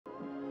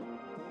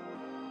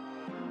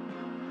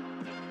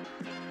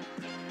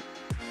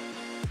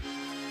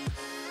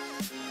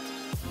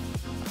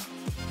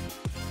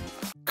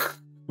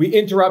We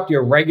interrupt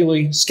your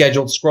regularly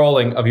scheduled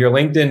scrolling of your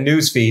LinkedIn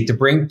newsfeed to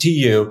bring to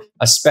you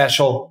a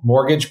special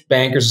Mortgage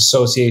Bankers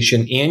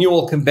Association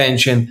annual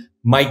convention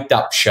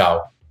MikedUp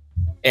show.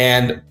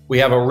 And we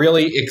have a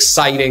really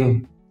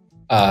exciting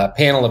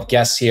panel of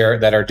guests here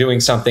that are doing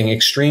something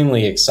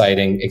extremely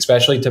exciting,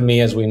 especially to me,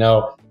 as we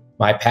know,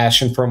 my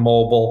passion for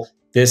mobile.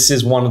 This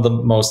is one of the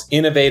most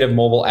innovative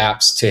mobile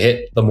apps to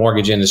hit the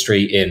mortgage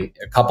industry in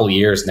a couple of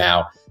years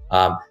now.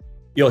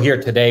 You'll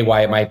hear today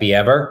why it might be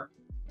ever,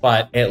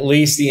 but at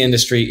least the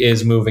industry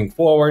is moving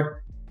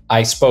forward.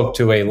 I spoke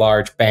to a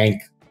large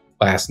bank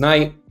last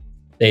night.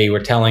 They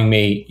were telling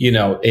me,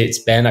 it's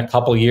been a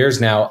couple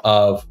years now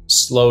of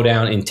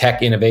slowdown in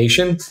tech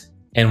innovation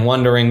and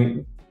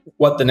wondering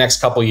what the next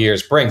couple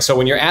years bring. So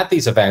when you're at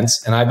these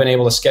events, and I've been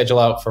able to schedule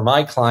out for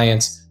my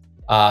clients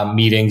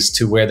meetings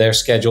to where their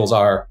schedules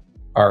are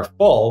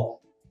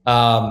full.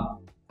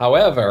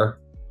 However,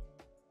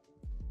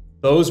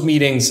 those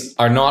meetings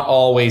are not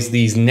always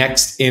these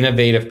next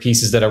innovative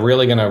pieces that are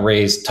really going to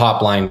raise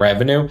top line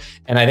revenue.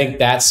 And I think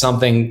that's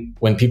something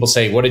when people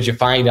say, what did you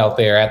find out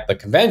there at the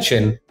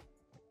convention?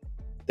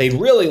 They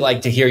really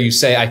like to hear you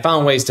say, I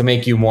found ways to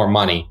make you more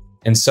money.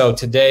 And so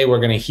today we're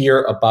going to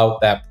hear about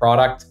that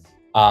product.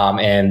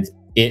 And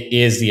it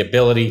is the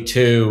ability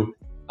to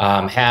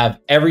have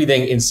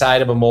everything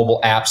inside of a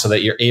mobile app so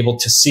that you're able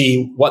to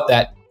see what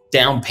that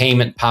down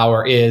payment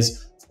power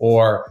is,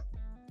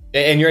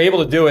 and you're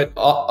able to do it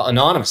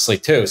anonymously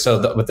too.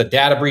 So with the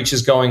data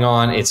breaches going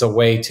on, it's a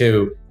way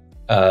to,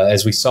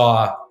 as we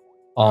saw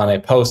on a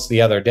post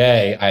the other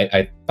day,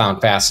 I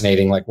found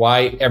fascinating, like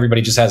why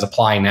everybody just has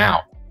apply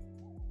now.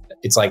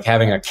 It's like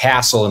having a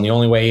castle and the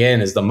only way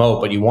in is the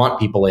moat, but you want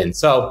people in.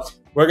 So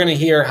we're going to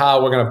hear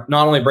how we're going to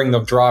not only bring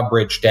the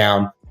drawbridge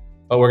down,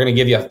 but we're going to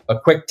give you a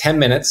quick 10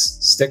 minutes,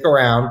 stick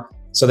around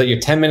so that you're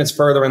 10 minutes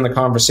further in the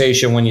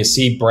conversation when you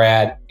see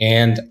Brad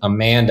and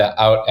Amanda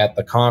out at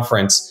the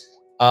conference.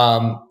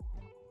 So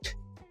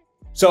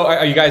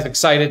are you guys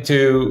excited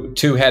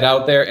to head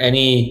out there?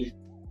 Any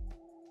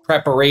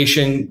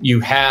preparation you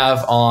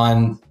have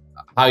on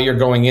how you're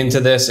going into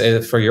this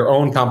for your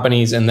own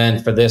companies and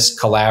then for this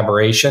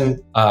collaboration,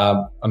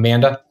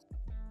 Amanda?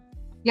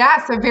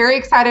 Yeah, so very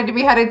excited to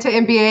be headed to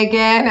MBA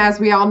again. As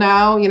we all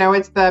know,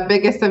 it's the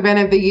biggest event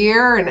of the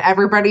year and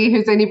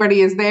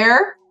anybody is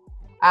there.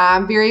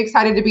 I'm very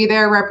excited to be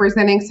there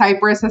representing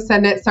Cypress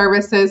Ascendant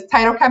Services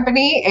Title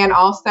Company, and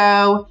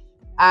also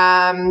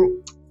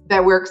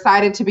that we're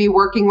excited to be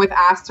working with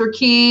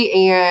AsterKey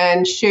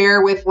and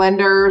share with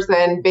lenders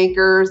and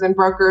bankers and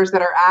brokers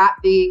that are at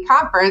the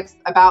conference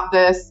about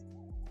this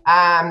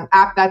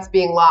app that's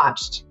being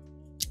launched.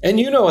 And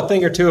you know a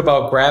thing or two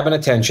about grabbing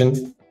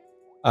attention.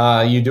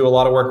 You do a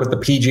lot of work with the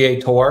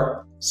PGA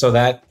Tour, so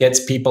that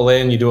gets people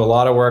in. You do a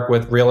lot of work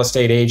with real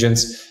estate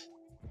agents.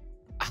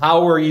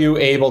 How were you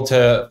able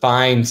to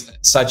find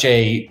such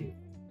a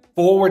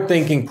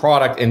forward-thinking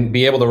product and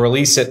be able to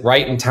release it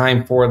right in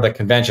time for the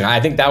convention? I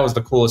think that was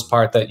the coolest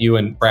part that you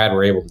and Brad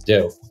were able to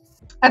do.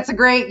 That's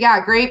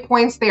great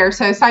points there.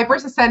 So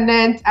Cypress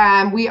Ascendant,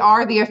 we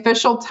are the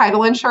official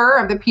title insurer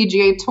of the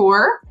PGA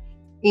Tour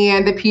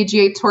and the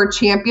PGA Tour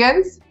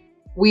champions.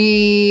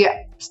 We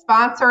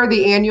sponsor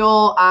the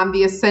annual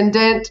the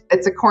Ascendant.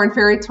 It's a Corn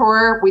Ferry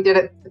Tour. We did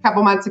it a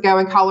couple months ago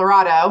in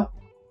Colorado.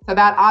 So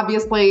that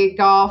obviously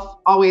golf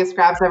always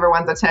grabs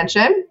everyone's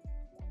attention.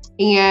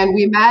 And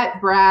we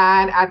met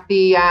Brad at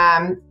the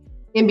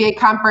MBA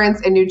conference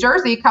in New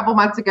Jersey a couple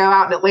months ago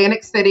out in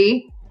Atlantic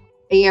City.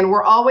 And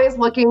we're always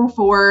looking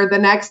for the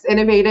next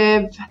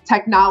innovative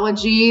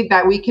technology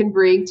that we can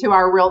bring to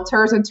our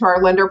realtors and to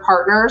our lender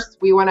partners.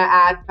 We want to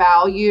add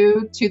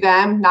value to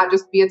them, not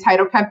just be a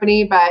title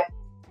company, but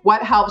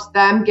what helps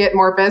them get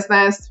more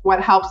business,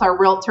 what helps our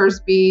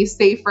realtors be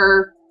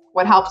safer,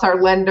 what helps our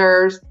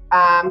lenders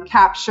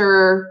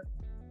capture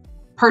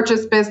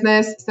purchase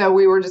business. So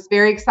we were just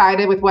very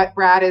excited with what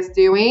Brad is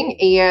doing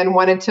and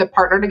wanted to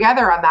partner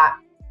together on that.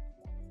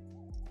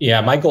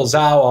 Yeah, Michael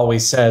Zhao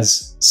always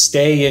says,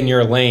 stay in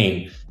your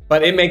lane.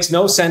 But it makes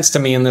no sense to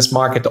me in this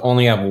market to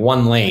only have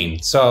one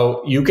lane.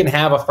 So you can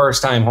have a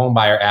first-time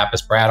homebuyer app,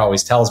 as Brad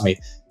always tells me.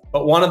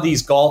 But one of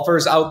these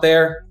golfers out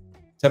there,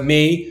 to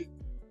me,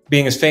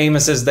 being as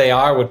famous as they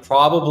are, would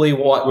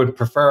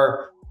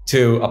prefer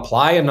to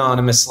apply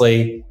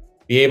anonymously,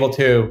 be able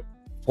to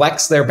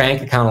flex their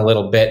bank account a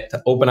little bit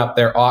to open up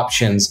their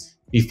options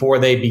before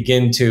they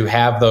begin to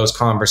have those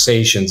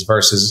conversations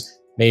versus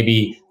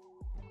maybe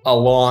a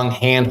long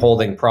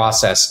hand-holding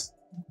process.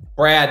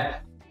 Brad,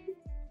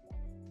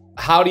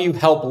 how do you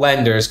help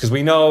lenders? Because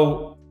we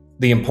know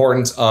the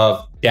importance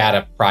of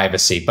data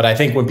privacy, but I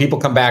think when people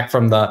come back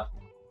from the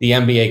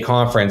MBA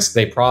conference,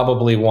 they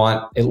probably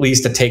want at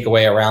least a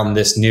takeaway around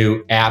this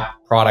new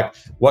app product.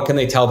 What can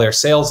they tell their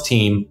sales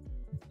team?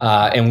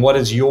 And what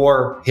is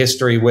your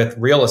history with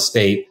real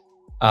estate?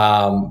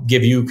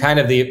 Give you kind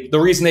of the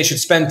reason they should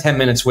spend 10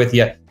 minutes with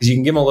you, because you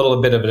can give them a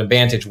little bit of an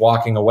advantage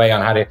walking away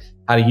on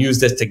how to use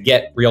this to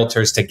get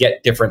realtors to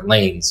get different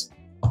lanes.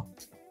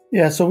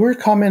 Yeah, so we're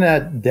coming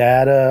at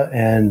data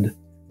and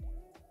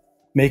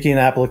making an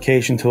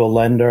application to a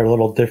lender a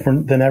little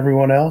different than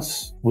everyone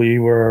else. We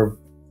were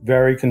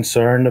very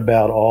concerned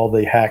about all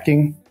the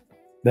hacking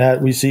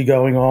that we see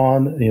going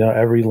on. You know,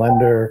 every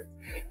lender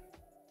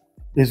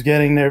is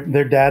getting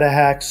their data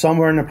hacked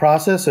somewhere in the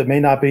process. It may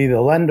not be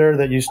the lender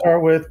that you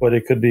start with, but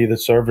it could be the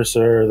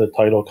servicer, the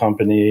title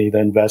company, the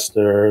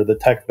investor, the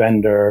tech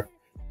vendor.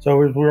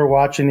 So as we were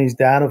watching these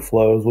data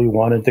flows, we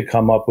wanted to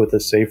come up with a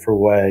safer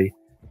way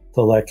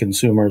to let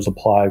consumers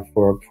apply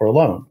for a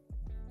loan.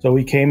 So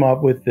we came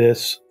up with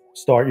this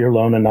Start Your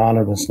Loan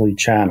Anonymously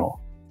channel,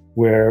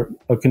 where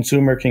a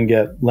consumer can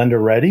get lender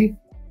ready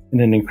in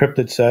an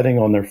encrypted setting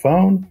on their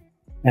phone,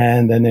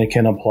 and then they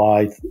can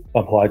apply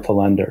to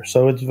lender.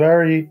 So it's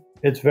very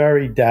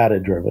data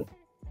driven,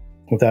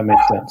 if that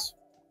makes sense.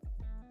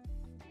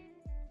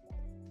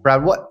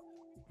 Brad,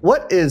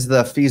 what is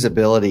the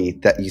feasibility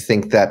that you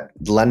think that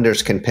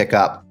lenders can pick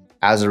up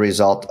as a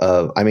result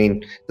of, I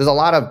mean, there's a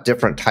lot of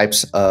different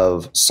types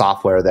of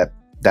software that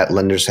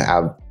lenders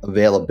have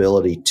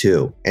availability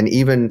to. And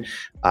even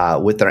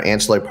with their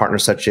ancillary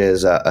partners, such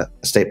as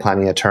estate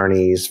planning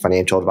attorneys,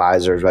 financial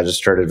advisors,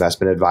 registered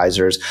investment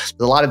advisors, there's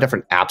a lot of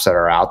different apps that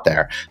are out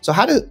there. So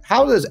how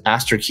does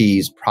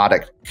AstroKey's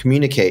product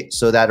communicate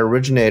so that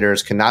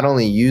originators can not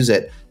only use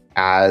it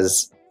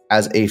as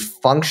a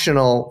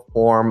functional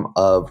form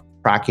of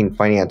tracking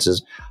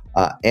finances,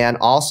 and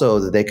also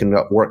that they can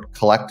work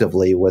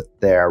collectively with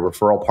their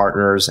referral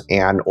partners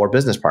and or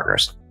business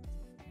partners?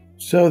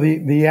 So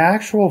the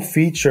actual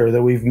feature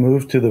that we've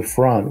moved to the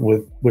front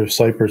with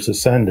Cypress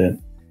Ascendant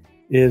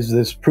is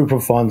this proof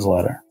of funds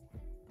letter.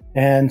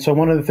 And so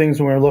one of the things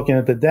when we were looking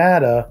at the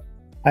data,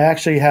 I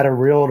actually had a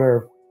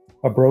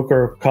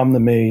broker come to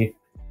me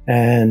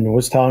and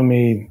was telling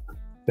me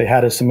they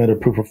had to submit a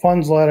proof of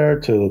funds letter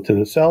to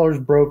the seller's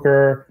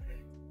broker,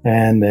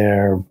 and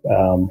their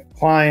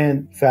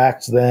client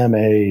faxed them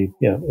a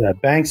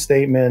bank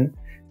statement,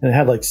 and it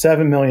had like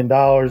 $7 million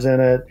in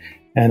it,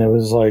 and it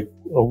was like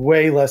a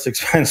way less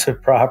expensive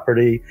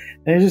property.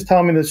 And he was just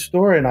telling me this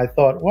story, and I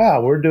thought,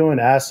 wow, we're doing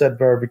asset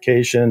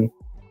verification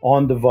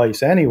on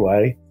device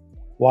anyway.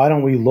 Why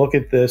don't we look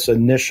at this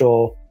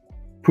initial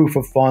proof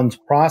of funds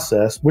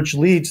process, which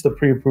leads to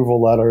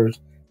pre-approval letters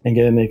and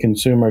getting the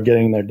consumer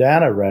getting their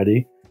data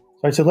ready?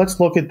 So I said,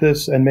 let's look at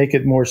this and make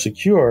it more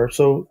secure.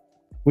 So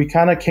we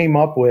kind of came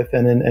up with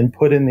and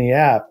put in the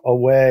app a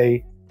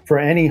way for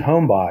any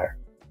home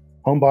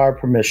buyer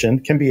permission,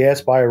 can be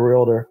asked by a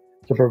realtor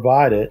to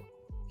provide it,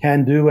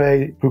 can do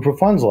a proof of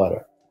funds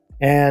letter.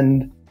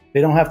 And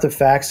they don't have to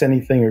fax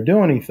anything or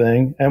do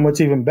anything. And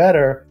what's even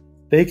better,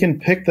 they can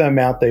pick the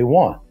amount they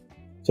want.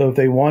 So if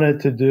they wanted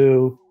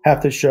to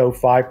have to show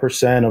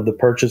 5% of the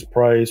purchase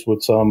price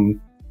with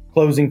some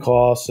closing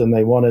costs, and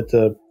they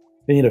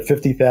need a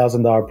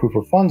 $50,000 proof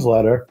of funds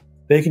letter,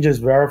 they can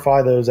just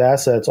verify those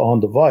assets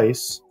on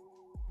device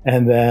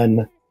and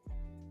then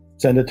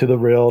send it to the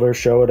realtor,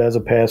 show it as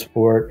a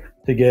passport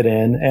to get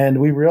in.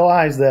 And we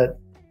realized that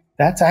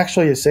that's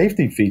actually a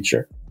safety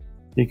feature,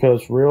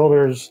 because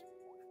realtors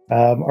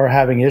are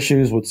having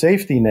issues with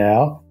safety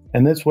now.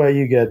 And this way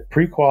you get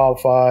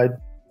pre-qualified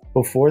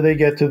before they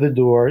get to the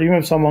door. Even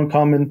if someone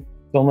don't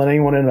let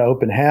anyone in an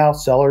open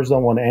house. Sellers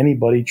don't want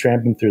anybody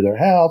tramping through their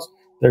house.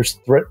 There's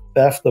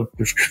theft of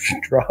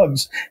prescription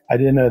drugs. I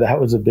didn't know that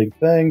was a big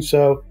thing.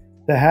 So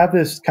to have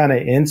this kind of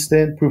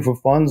instant proof of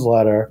funds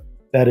letter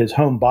that is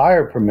home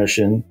buyer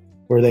permission,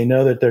 where they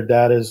know that their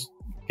data is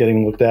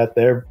getting looked at,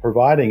 they're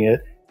providing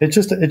it. It's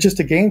just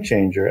a game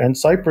changer. And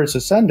Cypress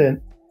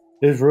Ascendant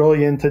is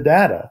really into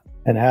data.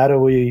 And how do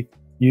we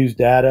use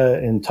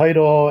data in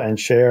title and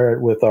share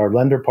it with our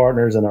lender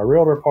partners and our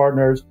realtor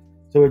partners?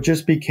 So it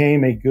just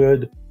became a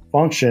good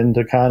function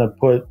to kind of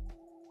put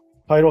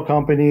title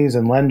companies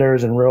and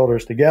lenders and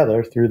realtors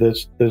together through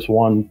this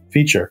one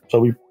feature. So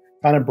we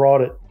kind of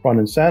brought it front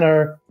and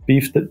center,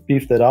 beefed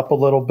it up a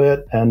little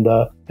bit, and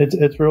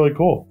it's really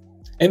cool.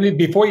 And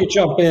before you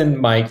jump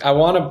in, Mike, I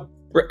want to,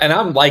 and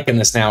I'm liking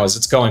this now as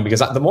it's going, because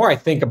the more I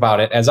think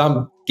about it, as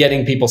I'm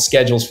getting people's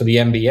schedules for the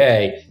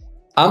MBA,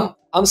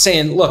 I'm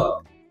saying,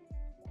 look,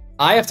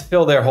 I have to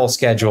fill their whole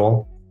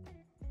schedule.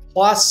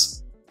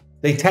 Plus,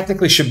 they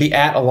technically should be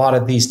at a lot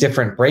of these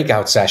different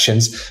breakout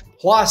sessions.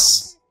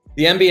 Plus,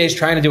 the MBA is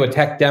trying to do a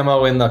tech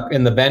demo in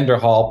the vendor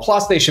hall.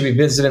 Plus, they should be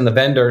visiting the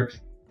vendor.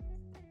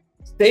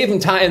 Save them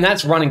time, and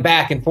that's running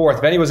back and forth.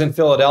 If anyone was in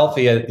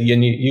Philadelphia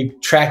and you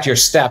tracked your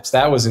steps,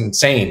 that was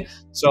insane.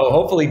 So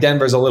hopefully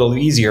Denver's a little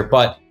easier.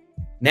 But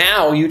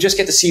now you just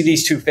get to see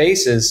these two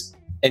faces,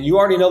 and you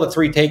already know the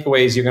three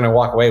takeaways you're going to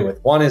walk away with.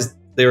 One is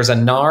there's a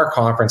NAR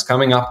conference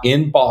coming up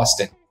in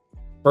Boston,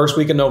 first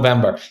week of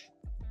November.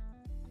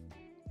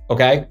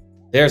 Okay,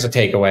 there's a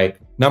takeaway.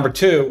 Number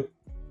two,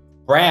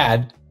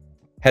 Brad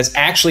has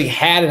actually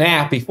had an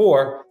app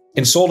before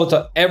and sold it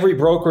to every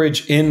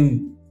brokerage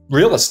in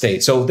real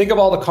estate. So think of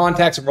all the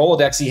contacts and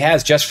Rolodex he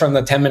has just from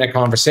the 10-minute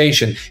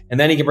conversation. And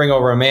then he can bring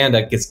over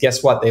Amanda, because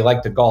guess what? They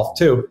like to golf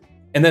too.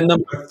 And then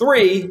number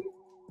three,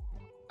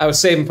 I was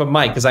saving for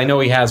Mike, because I know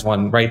he has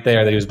one right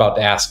there that he was about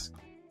to ask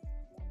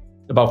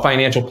about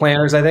financial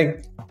planners, I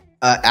think.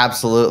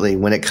 Absolutely.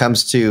 When it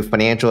comes to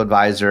financial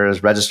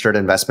advisors, registered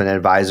investment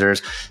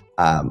advisors,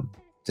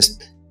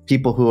 just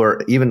people who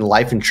are even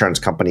life insurance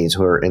companies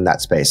who are in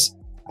that space,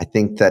 I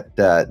think that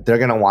they're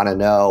going to want to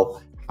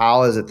know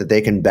how is it that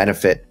they can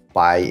benefit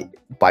by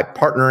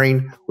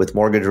partnering with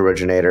mortgage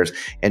originators.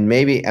 And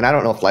I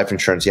don't know if life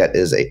insurance yet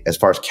is as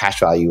far as cash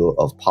value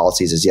of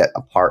policies is yet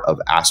a part of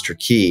Aster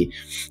Key.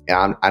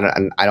 And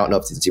I don't know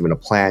if it's even a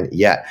plan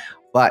yet,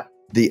 but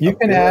you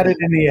can add it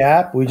in the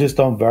app. We just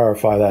don't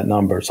verify that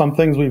number. Some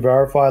things we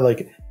verify,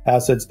 like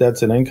assets,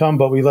 debts, and income,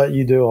 but we let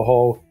you do a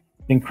whole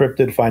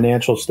encrypted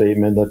financial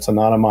statement that's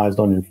anonymized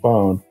on your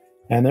phone.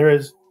 And there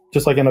is,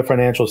 just like in a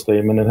financial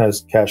statement, it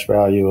has cash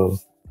value of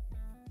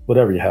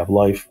whatever you have,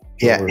 life.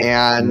 Yeah,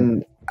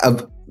 and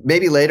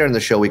maybe later in the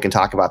show we can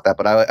talk about that.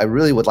 But I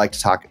really would like to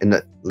talk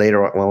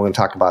later when we're going to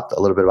talk about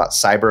a little bit about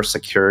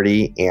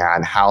cybersecurity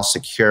and how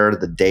secure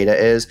the data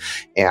is.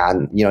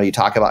 And you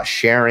talk about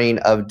sharing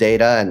of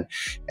data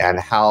and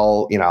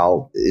how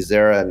is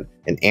there an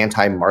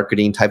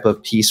anti-marketing type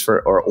of piece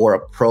or a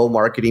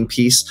pro-marketing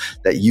piece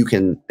that you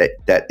can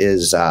that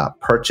is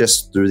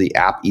purchased through the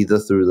app, either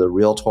through the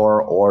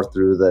realtor or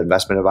through the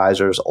investment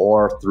advisors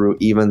or through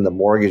even the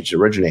mortgage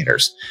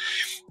originators.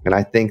 And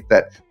I think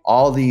that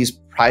all these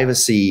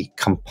privacy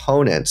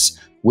components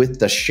with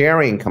the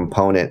sharing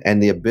component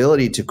and the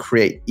ability to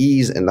create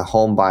ease in the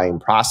home buying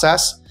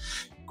process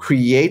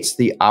creates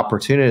the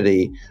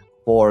opportunity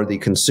for the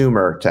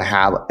consumer to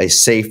have a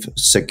safe,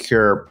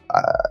 secure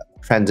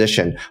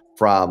transition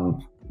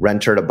from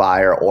renter to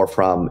buyer or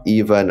from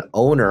even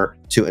owner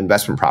to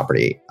investment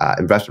property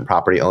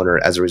owner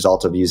as a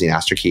result of using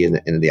Aster Key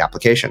in the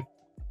application.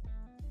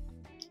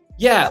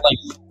 Yeah,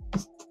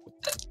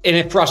 and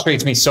it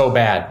frustrates me so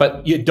bad,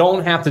 but you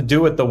don't have to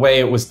do it the way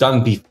it was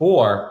done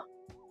before.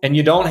 And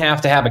you don't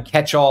have to have a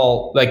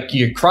catch-all, like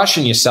you're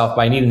crushing yourself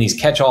by needing these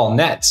catch-all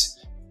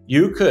nets.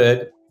 You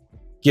could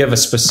give a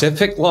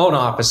specific loan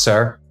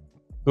officer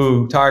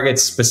who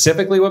targets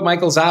specifically what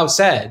Michael Zhao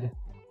said,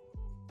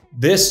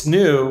 this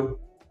new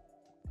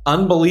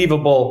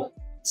unbelievable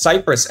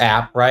Cypress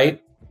app,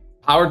 right?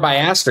 Powered by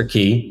Aster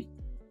Key,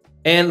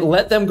 and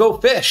let them go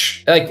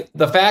fish. Like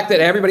the fact that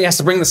everybody has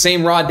to bring the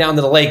same rod down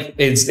to the lake,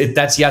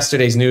 that's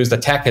yesterday's news. The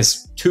tech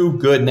is too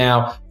good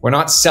now. We're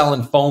not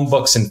selling phone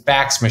books and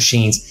fax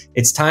machines.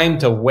 It's time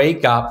to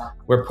wake up.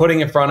 We're putting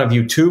in front of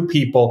you two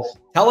people.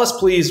 Tell us,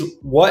 please,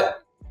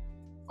 what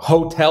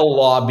hotel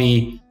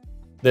lobby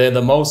they're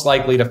the most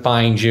likely to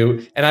find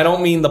you. And I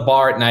don't mean the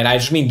bar at night. I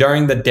just mean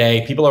during the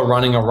day. People are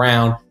running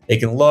around. They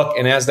can look,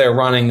 and as they're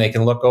running, they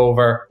can look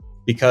over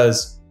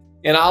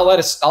and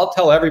I'll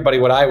tell everybody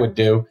what I would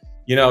do.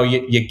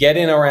 You get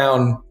in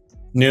around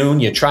noon,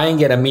 you try and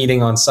get a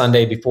meeting on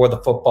Sunday before the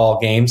football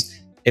games.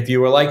 If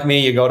you were like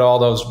me, you go to all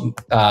those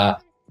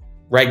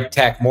reg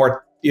tech,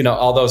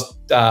 all those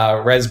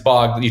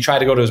resbog, you try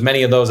to go to as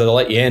many of those that they'll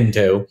let you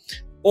into,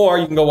 or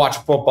you can go watch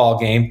a football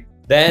game.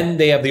 Then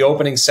they have the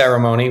opening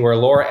ceremony where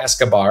Laura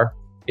Escobar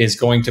is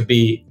going to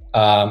be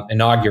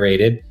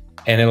inaugurated,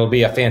 and it'll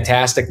be a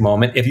fantastic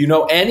moment. If you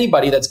know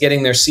anybody that's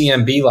getting their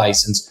CMB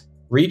license,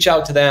 reach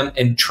out to them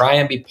and try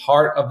and be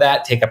part of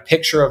that. Take a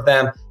picture of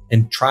them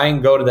and try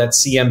and go to that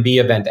CMB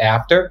event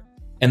after.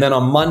 And then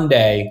on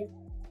Monday,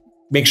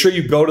 make sure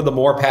you go to the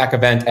MorePack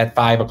event at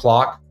 5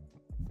 o'clock.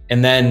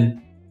 And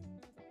then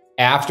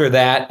after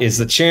that is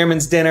the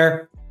chairman's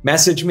dinner.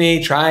 Message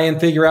me, try and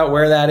figure out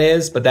where that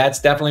is, but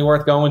that's definitely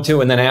worth going to.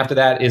 And then after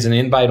that is an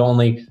invite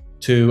only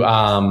to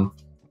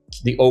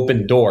the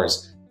open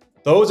doors.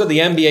 Those are the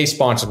MBA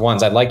sponsored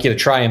ones I'd like you to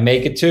try and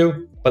make it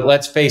to. But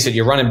let's face it,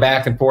 you're running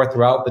back and forth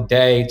throughout the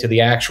day to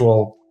the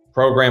actual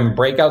program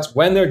breakouts.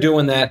 When they're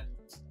doing that,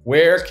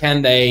 where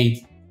can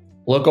they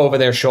look over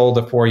their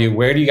shoulder for you?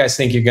 Where do you guys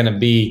think you're going to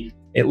be,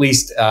 at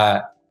least,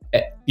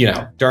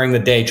 during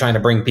the day, trying to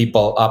bring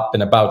people up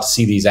and about to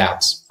see these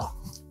apps?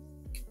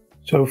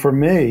 So for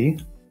me,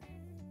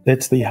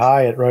 it's the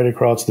Hyatt right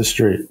across the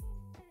street.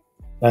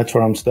 That's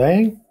where I'm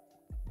staying.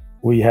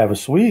 We have a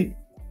suite.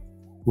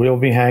 We'll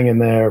be hanging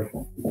there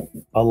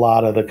a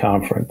lot of the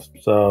conference.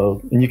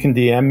 So, and you can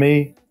DM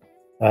me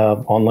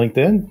on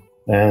LinkedIn,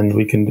 and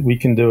we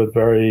can do it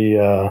very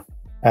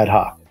ad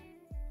hoc.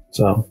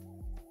 So,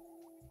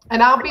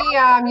 and I'll be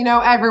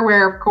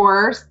everywhere, of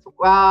course.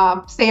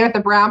 Staying at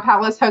the Brown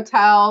Palace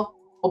Hotel.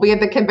 We'll be at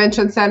the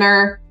convention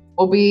center.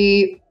 We'll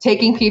be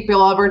taking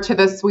people over to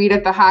the suite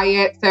at the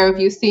Hyatt. So if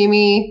you see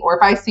me, or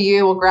if I see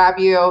you, we'll grab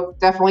you.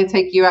 Definitely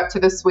take you up to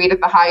the suite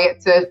at the Hyatt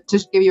to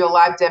just give you a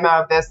live demo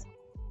of this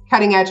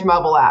cutting edge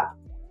mobile app.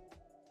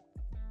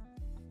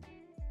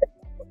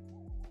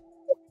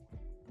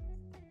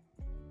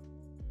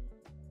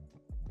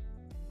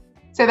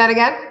 Say that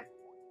again.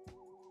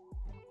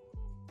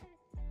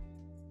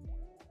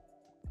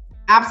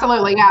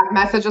 Absolutely. Yeah.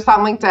 Message us on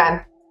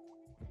LinkedIn.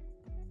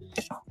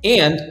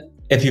 And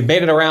if you've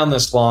made it around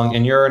this long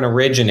and you're an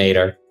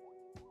originator,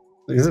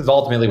 this is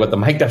ultimately what the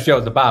MikedUp show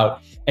is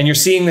about, and you're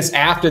seeing this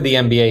after the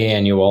MBA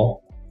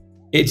annual,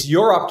 it's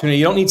your opportunity.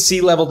 You don't need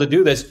C-level to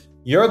do this.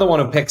 You're the one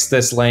who picks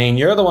this lane.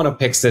 You're the one who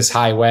picks this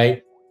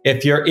highway.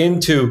 If you're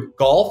into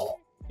golf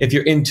if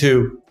you're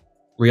into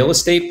real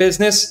estate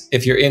business,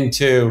 if you're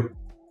into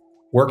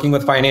working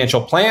with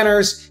financial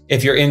planners,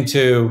 if you're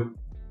into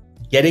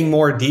getting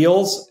more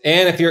deals,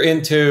 and if you're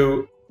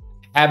into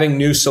having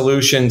new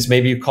solutions,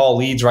 maybe you call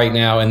leads right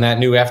now and that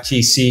new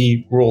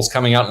FTC rules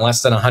coming out in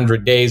less than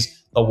 100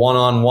 days, the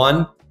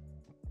one-on-one,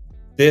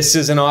 this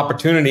is an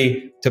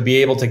opportunity to be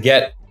able to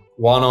get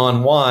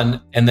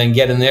one-on-one and then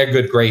get in their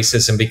good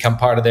graces and become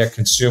part of their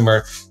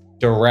consumer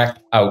direct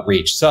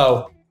outreach.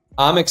 So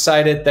I'm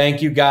excited.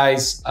 Thank you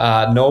guys.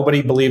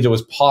 Nobody believed it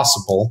was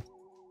possible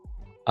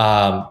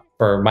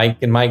for Mike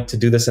and Mike to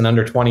do this in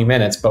under 20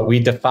 minutes, but we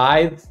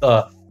defied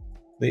the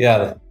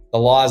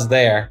laws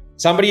there.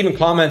 Somebody even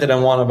commented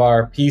on one of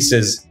our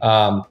pieces,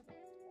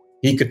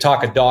 he could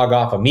talk a dog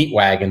off a meat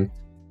wagon.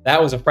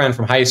 That was a friend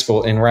from high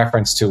school in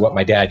reference to what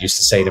my dad used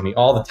to say to me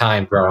all the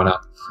time growing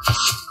up.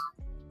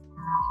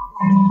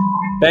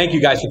 Thank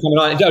you guys for coming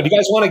on. Do you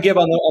guys want to give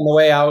on the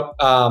way out,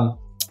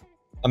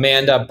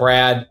 Amanda,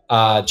 Brad,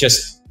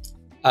 just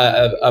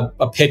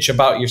a pitch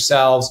about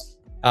yourselves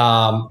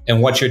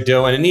and what you're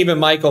doing? And even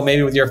Michael,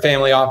 maybe with your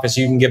family office,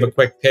 you can give a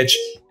quick pitch.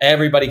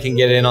 Everybody can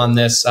get in on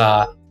this.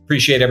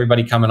 Appreciate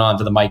everybody coming on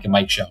to the Mike and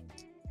Mike show.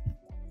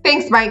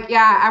 Thanks, Mike.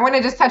 Yeah, I want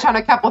to just touch on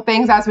a couple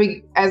things as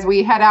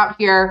we head out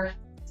here.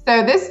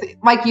 So this,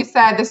 like you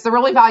said, this is a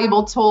really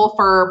valuable tool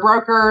for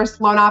brokers,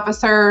 loan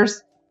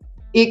officers.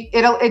 It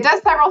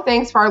does several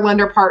things for our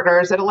lender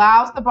partners. It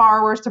allows the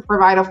borrowers to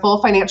provide a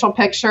full financial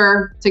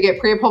picture, to get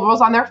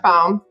pre-approvals on their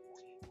phone.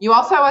 You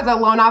also, as a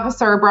loan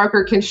officer or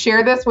broker, can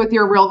share this with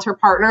your realtor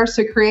partners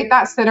to create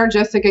that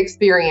synergistic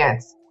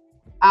experience.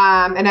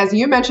 And as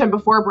you mentioned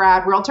before,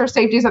 Brad, realtor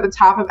safety is at the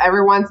top of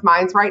everyone's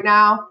minds right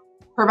now.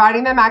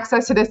 Providing them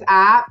access to this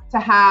app to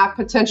have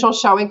potential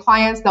showing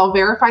clients, they'll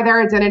verify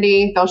their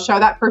identity, they'll show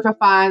that proof of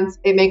funds.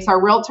 It makes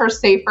our realtors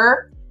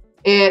safer.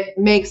 It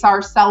makes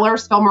our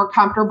sellers feel more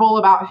comfortable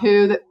about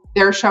who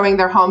they're showing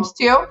their homes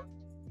to.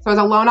 So as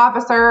a loan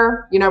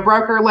officer,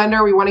 broker,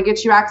 lender, we want to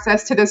get you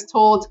access to this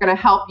tool. It's going to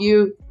help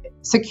you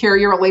secure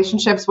your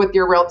relationships with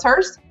your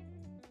realtors.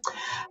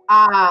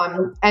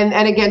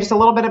 And again, just a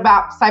little bit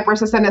about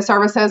Cypress Ascendant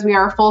Services. We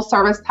are a full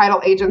service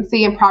title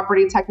agency and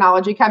property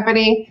technology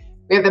company.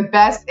 We have the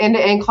best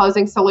end-to-end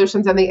closing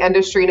solutions in the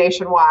industry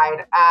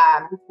nationwide.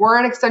 We're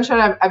an extension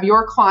of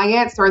your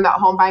clients during that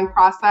home buying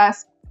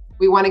process.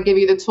 We want to give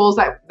you the tools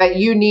that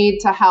you need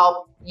to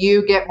help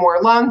you get more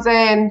loans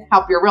in,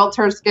 help your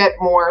realtors get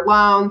more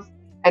loans,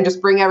 and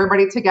just bring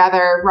everybody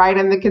together right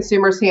in the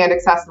consumer's hand,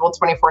 accessible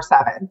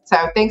 24/7. So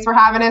thanks for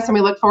having us, and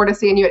we look forward to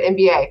seeing you at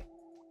MBA.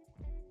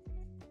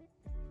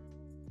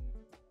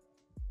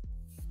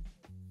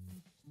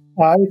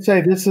 I would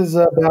say this is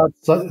about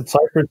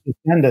Cypress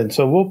Ascendant.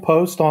 So we'll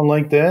post on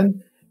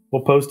LinkedIn.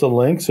 We'll post a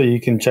link so you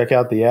can check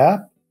out the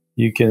app.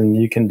 You can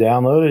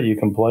download it. You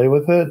can play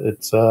with it.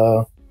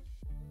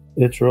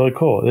 It's really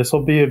cool. This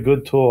will be a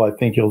good tool. I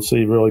think you'll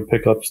see really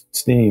pick up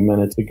steam,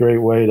 and it's a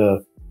great way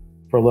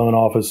for loan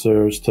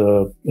officers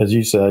to, as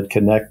you said,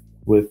 connect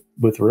with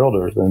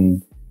realtors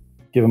and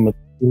give them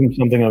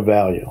something of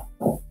value.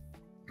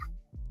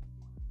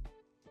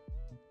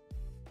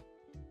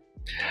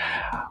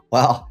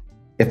 Well,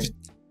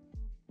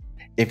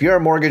 if you're a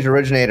mortgage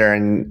originator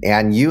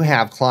and you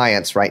have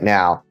clients right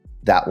now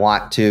that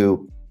want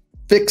to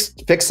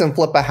fix and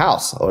flip a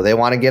house, or they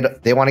want to get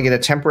a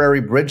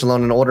temporary bridge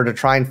loan in order to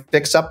try and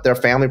fix up their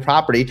family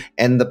property,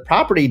 and the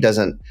property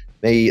doesn't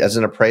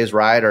appraise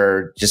right,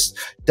 or just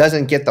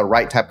doesn't get the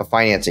right type of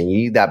financing, you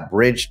need that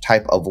bridge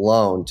type of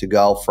loan to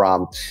go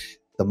from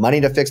the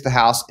money to fix the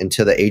house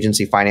into the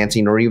agency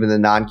financing or even the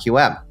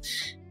non-QM.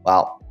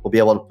 Well, we'll be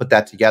able to put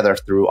that together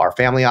through our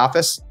family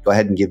office. Go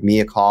ahead and give me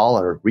a call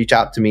or reach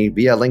out to me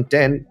via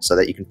LinkedIn so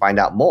that you can find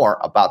out more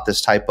about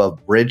this type of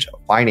bridge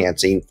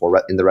financing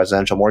in the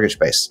residential mortgage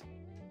space.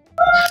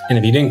 And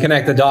if you didn't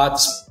connect the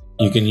dots,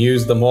 you can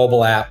use the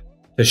mobile app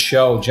to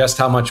show just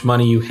how much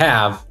money you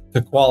have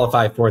to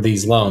qualify for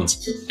these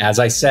loans. As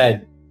I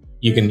said,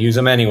 you can use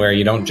them anywhere.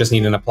 You don't just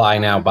need an apply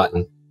now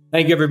button.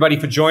 Thank you, everybody,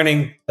 for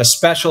joining the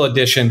special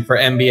edition for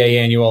MBA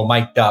Annual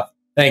MikedUp.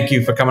 Thank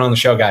you for coming on the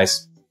show,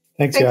 guys.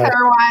 Thanks,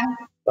 everyone.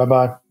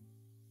 Bye-bye.